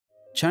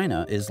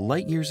China is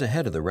light years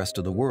ahead of the rest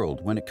of the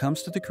world when it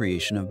comes to the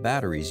creation of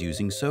batteries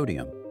using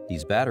sodium.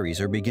 These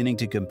batteries are beginning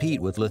to compete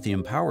with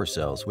lithium power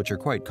cells, which are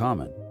quite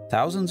common.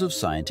 Thousands of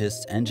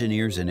scientists,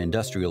 engineers, and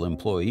industrial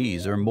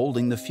employees are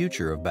molding the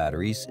future of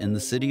batteries in the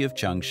city of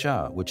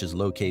Changsha, which is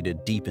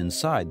located deep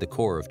inside the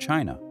core of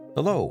China.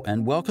 Hello,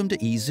 and welcome to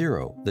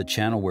E0, the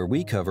channel where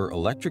we cover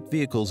electric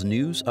vehicles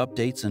news,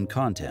 updates, and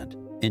content.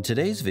 In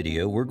today's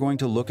video, we're going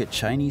to look at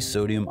Chinese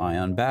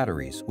sodium-ion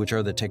batteries, which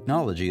are the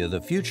technology of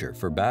the future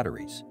for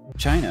batteries.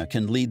 China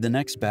can lead the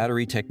next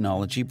battery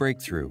technology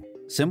breakthrough.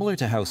 Similar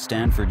to how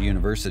Stanford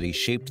University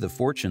shaped the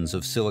fortunes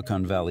of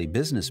Silicon Valley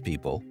business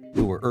people,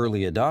 who were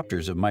early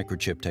adopters of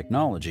microchip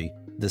technology,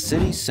 the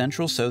city's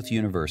Central South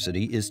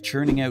University is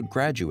churning out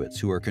graduates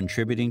who are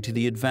contributing to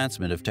the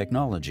advancement of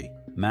technology.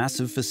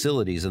 Massive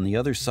facilities on the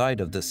other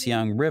side of the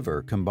Xiang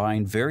River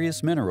combine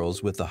various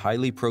minerals with the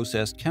highly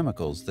processed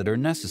chemicals that are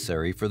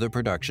necessary for the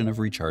production of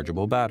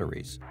rechargeable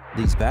batteries.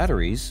 These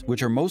batteries,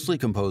 which are mostly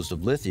composed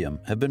of lithium,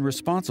 have been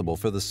responsible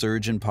for the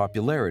surge in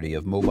popularity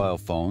of mobile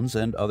phones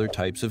and other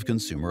types of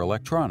consumer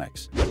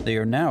electronics. They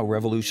are now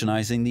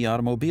revolutionizing the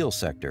automobile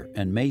sector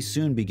and may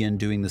soon begin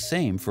doing the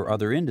same for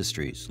other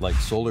industries like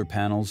solar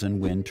panels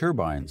and wind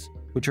turbines,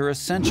 which are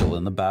essential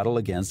in the battle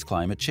against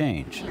climate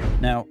change.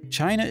 Now,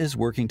 China is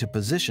working to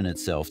position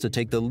itself to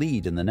take the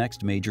lead in the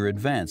next major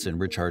advance in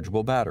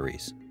rechargeable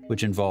batteries,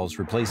 which involves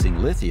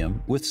replacing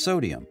lithium with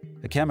sodium,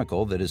 a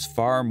chemical that is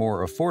far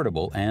more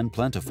affordable and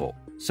plentiful.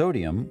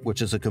 Sodium,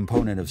 which is a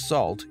component of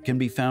salt, can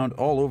be found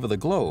all over the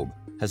globe,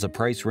 has a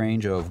price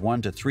range of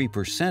 1 to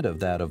 3% of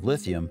that of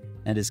lithium,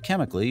 and is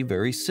chemically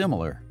very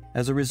similar.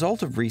 As a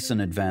result of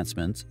recent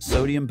advancements,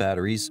 sodium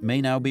batteries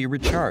may now be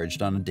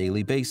recharged on a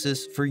daily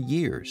basis for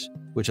years,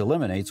 which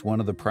eliminates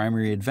one of the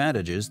primary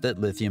advantages that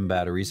lithium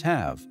batteries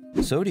have.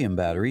 Sodium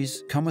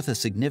batteries come with a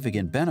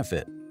significant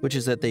benefit, which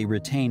is that they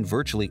retain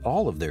virtually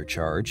all of their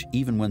charge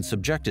even when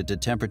subjected to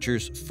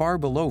temperatures far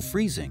below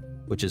freezing,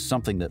 which is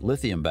something that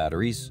lithium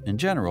batteries, in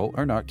general,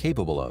 are not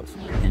capable of.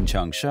 In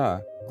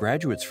Changsha,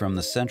 graduates from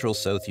the Central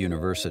South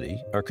University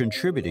are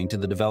contributing to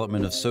the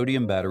development of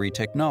sodium battery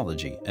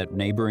technology at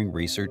neighboring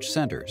research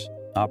centers.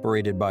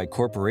 Operated by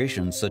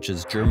corporations such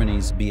as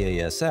Germany's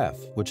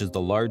BASF, which is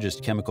the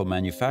largest chemical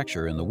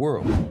manufacturer in the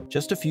world.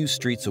 Just a few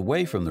streets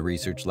away from the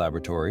research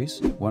laboratories,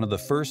 one of the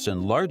first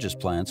and largest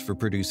plants for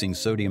producing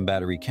sodium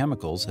battery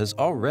chemicals has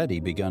already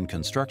begun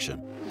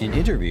construction. In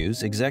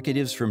interviews,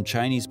 executives from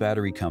Chinese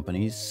battery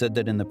companies said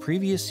that in the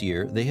previous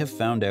year they have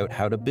found out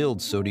how to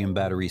build sodium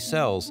battery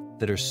cells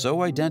that are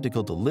so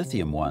identical to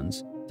lithium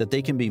ones that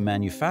they can be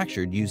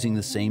manufactured using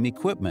the same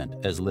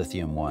equipment as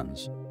lithium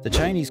ones. The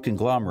Chinese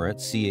conglomerate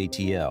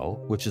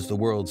CATL, which is the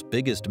world's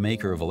biggest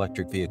maker of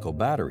electric vehicle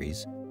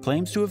batteries,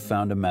 claims to have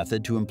found a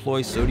method to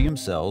employ sodium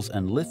cells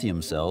and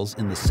lithium cells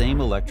in the same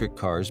electric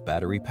car's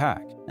battery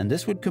pack. And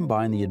this would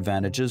combine the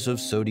advantages of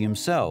sodium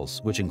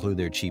cells, which include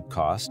their cheap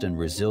cost and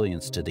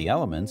resilience to the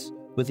elements,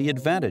 with the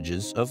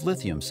advantages of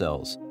lithium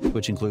cells,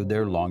 which include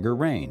their longer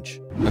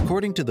range.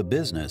 According to the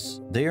business,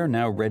 they are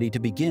now ready to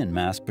begin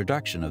mass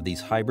production of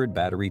these hybrid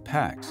battery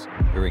packs.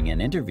 During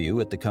an interview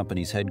at the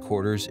company's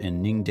headquarters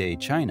in Ningde,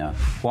 China,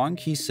 Huang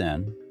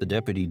Qisen, the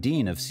deputy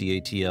dean of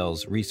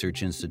CATL's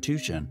research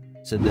institution,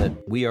 said that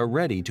we are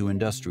ready to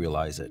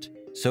industrialize it.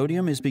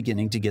 Sodium is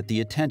beginning to get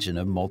the attention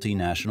of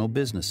multinational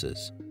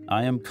businesses.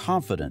 I am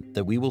confident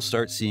that we will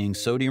start seeing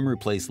sodium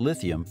replace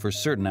lithium for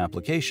certain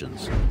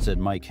applications, said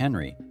Mike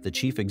Henry, the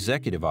chief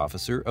executive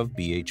officer of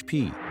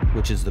BHP,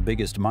 which is the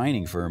biggest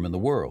mining firm in the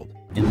world.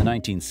 In the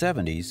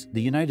 1970s,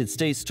 the United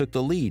States took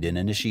the lead in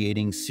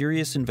initiating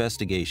serious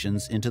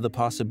investigations into the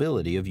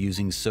possibility of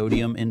using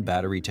sodium in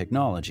battery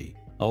technology.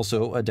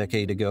 Also, a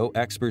decade ago,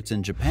 experts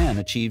in Japan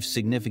achieved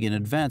significant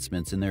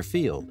advancements in their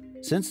field.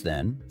 Since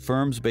then,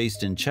 firms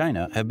based in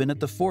China have been at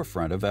the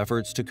forefront of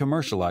efforts to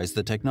commercialize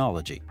the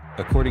technology.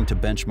 According to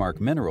Benchmark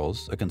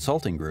Minerals, a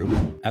consulting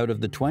group, out of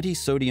the 20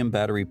 sodium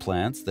battery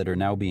plants that are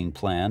now being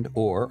planned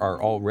or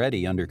are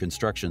already under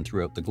construction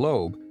throughout the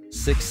globe,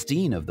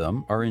 16 of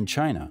them are in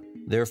China.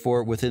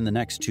 Therefore, within the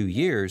next 2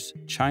 years,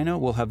 China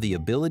will have the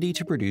ability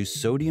to produce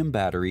sodium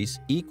batteries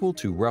equal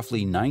to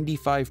roughly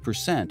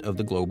 95% of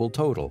the global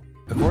total.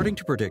 According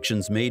to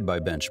predictions made by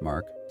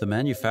Benchmark, the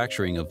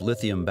manufacturing of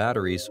lithium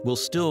batteries will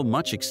still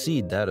much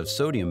exceed that of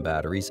sodium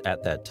batteries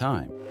at that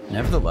time.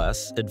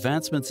 Nevertheless,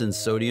 advancements in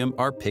sodium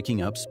are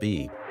picking up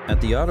speed. At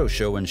the auto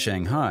show in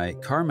Shanghai,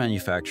 car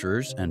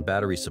manufacturers and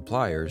battery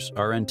suppliers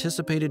are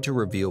anticipated to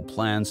reveal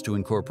plans to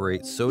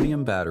incorporate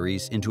sodium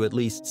batteries into at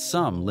least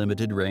some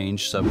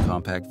limited-range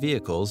subcompact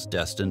vehicles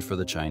destined for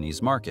the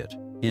Chinese market.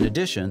 In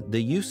addition,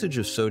 the usage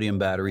of sodium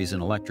batteries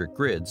in electric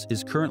grids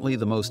is currently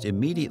the most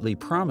immediately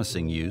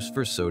promising use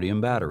for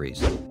sodium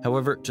batteries.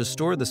 However, to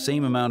store the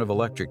same amount of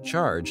electric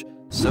charge,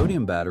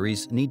 sodium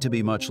batteries need to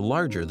be much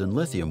larger than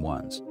lithium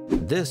ones.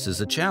 This is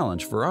a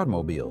challenge for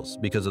automobiles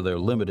because of their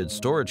limited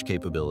storage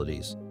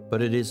capabilities,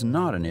 but it is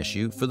not an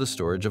issue for the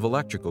storage of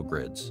electrical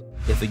grids.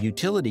 If a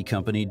utility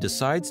company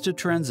decides to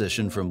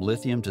transition from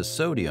lithium to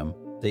sodium,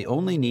 they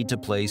only need to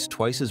place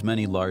twice as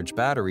many large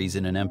batteries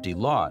in an empty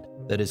lot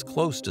that is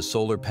close to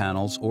solar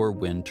panels or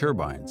wind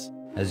turbines.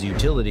 As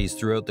utilities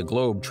throughout the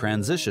globe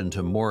transition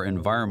to more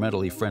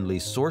environmentally friendly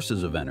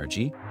sources of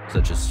energy,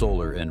 such as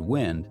solar and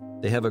wind,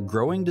 they have a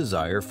growing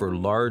desire for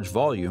large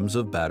volumes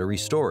of battery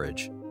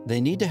storage.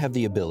 They need to have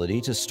the ability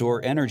to store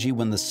energy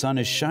when the sun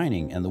is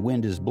shining and the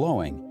wind is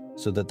blowing,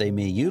 so that they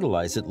may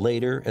utilize it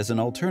later as an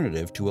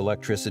alternative to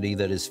electricity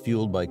that is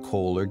fueled by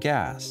coal or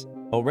gas.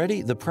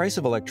 Already, the price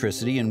of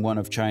electricity in one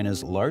of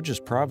China's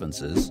largest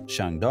provinces,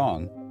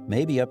 Shandong,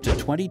 may be up to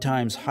 20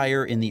 times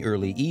higher in the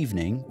early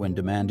evening, when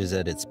demand is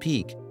at its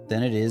peak,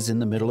 than it is in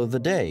the middle of the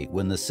day,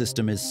 when the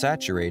system is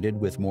saturated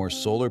with more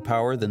solar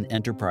power than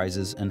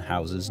enterprises and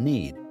houses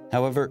need.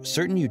 However,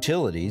 certain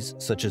utilities,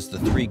 such as the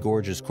Three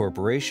Gorges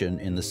Corporation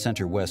in the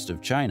center-west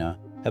of China,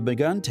 have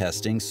begun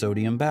testing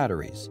sodium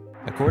batteries.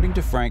 According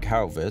to Frank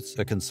Hauvitz,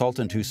 a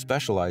consultant who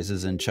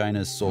specializes in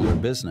China's solar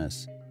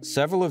business,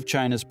 several of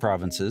China's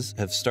provinces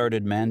have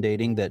started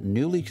mandating that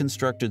newly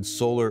constructed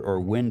solar or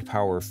wind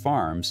power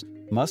farms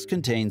must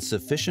contain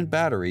sufficient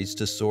batteries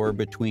to store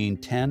between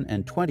 10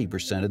 and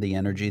 20% of the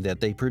energy that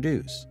they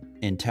produce.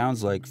 In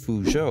towns like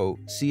Fuzhou,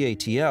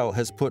 CATL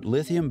has put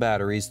lithium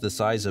batteries the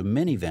size of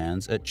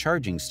minivans at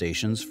charging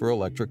stations for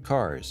electric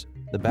cars.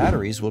 The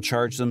batteries will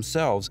charge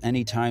themselves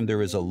anytime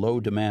there is a low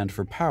demand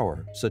for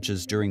power, such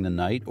as during the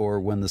night or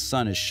when the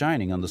sun is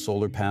shining on the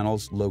solar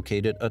panels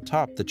located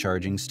atop the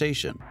charging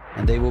station,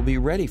 and they will be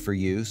ready for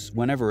use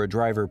whenever a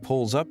driver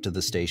pulls up to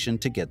the station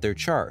to get their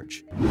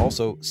charge.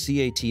 Also,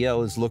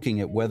 CATL is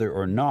looking at whether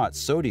or not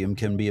sodium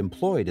can be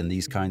employed in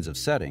these kinds of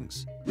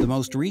settings. The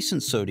most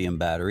recent sodium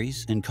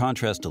batteries, in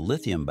contrast to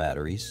lithium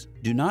batteries,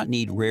 do not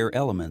need rare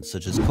elements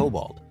such as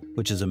cobalt,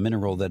 which is a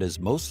mineral that is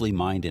mostly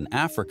mined in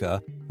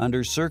Africa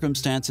under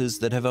circumstances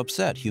that have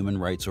upset human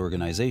rights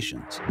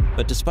organizations.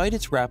 But despite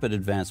its rapid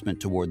advancement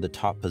toward the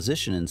top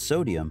position in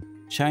sodium,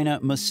 China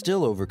must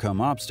still overcome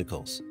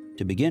obstacles.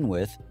 To begin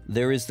with,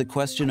 there is the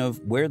question of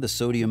where the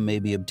sodium may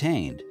be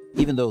obtained.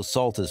 Even though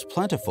salt is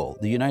plentiful,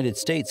 the United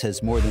States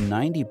has more than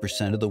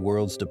 90% of the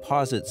world's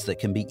deposits that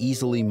can be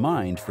easily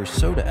mined for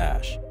soda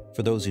ash.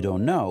 For those who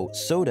don't know,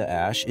 soda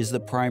ash is the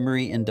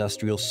primary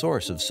industrial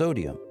source of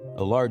sodium.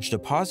 A large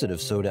deposit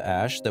of soda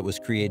ash that was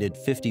created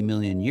 50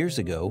 million years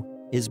ago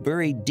is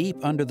buried deep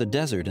under the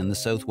desert in the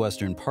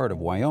southwestern part of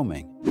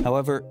Wyoming.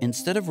 However,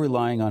 instead of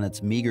relying on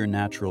its meager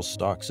natural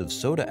stocks of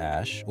soda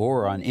ash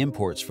or on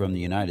imports from the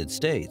United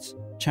States,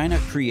 China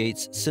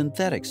creates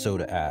synthetic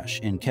soda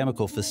ash in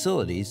chemical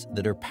facilities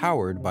that are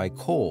powered by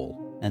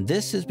coal. And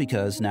this is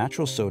because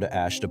natural soda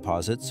ash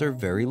deposits are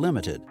very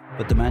limited.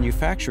 But the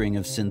manufacturing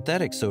of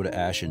synthetic soda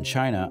ash in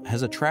China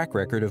has a track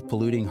record of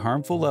polluting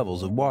harmful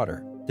levels of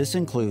water. This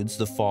includes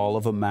the fall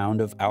of a mound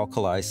of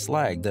alkali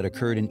slag that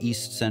occurred in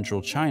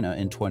east-central China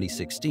in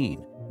 2016,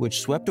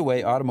 which swept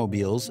away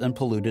automobiles and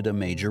polluted a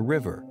major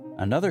river.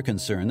 Another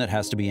concern that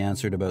has to be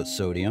answered about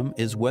sodium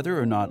is whether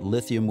or not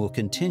lithium will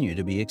continue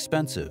to be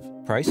expensive.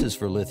 Prices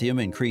for lithium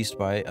increased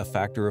by a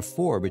factor of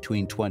 4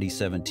 between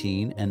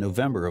 2017 and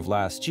November of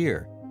last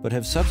year, but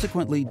have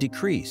subsequently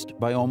decreased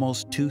by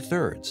almost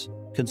 2/3.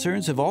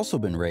 Concerns have also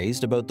been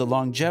raised about the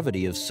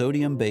longevity of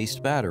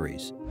sodium-based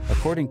batteries.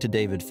 According to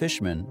David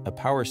Fishman, a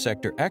power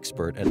sector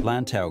expert at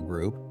Lantau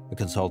Group, a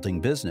consulting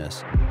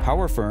business,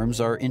 power firms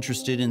are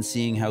interested in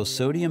seeing how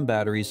sodium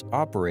batteries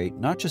operate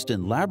not just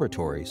in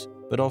laboratories,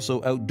 but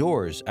also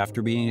outdoors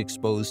after being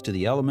exposed to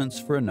the elements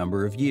for a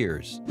number of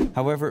years.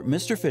 However,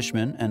 Mr.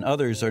 Fishman and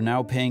others are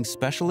now paying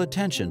special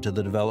attention to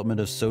the development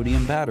of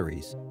sodium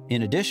batteries.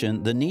 In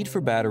addition, the need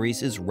for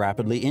batteries is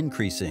rapidly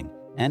increasing,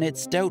 and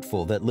it's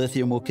doubtful that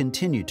lithium will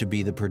continue to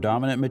be the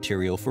predominant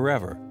material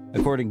forever.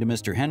 According to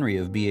Mr. Henry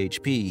of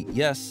BHP,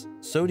 yes,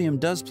 sodium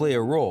does play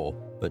a role,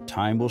 but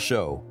time will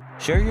show.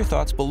 Share your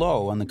thoughts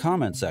below on the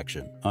comment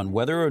section on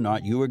whether or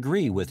not you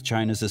agree with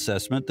China's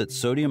assessment that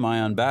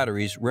sodium-ion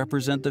batteries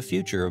represent the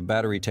future of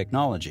battery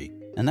technology.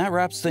 And that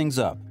wraps things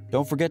up.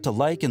 Don't forget to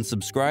like and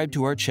subscribe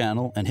to our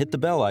channel and hit the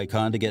bell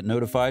icon to get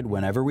notified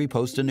whenever we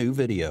post a new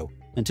video.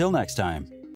 Until next time.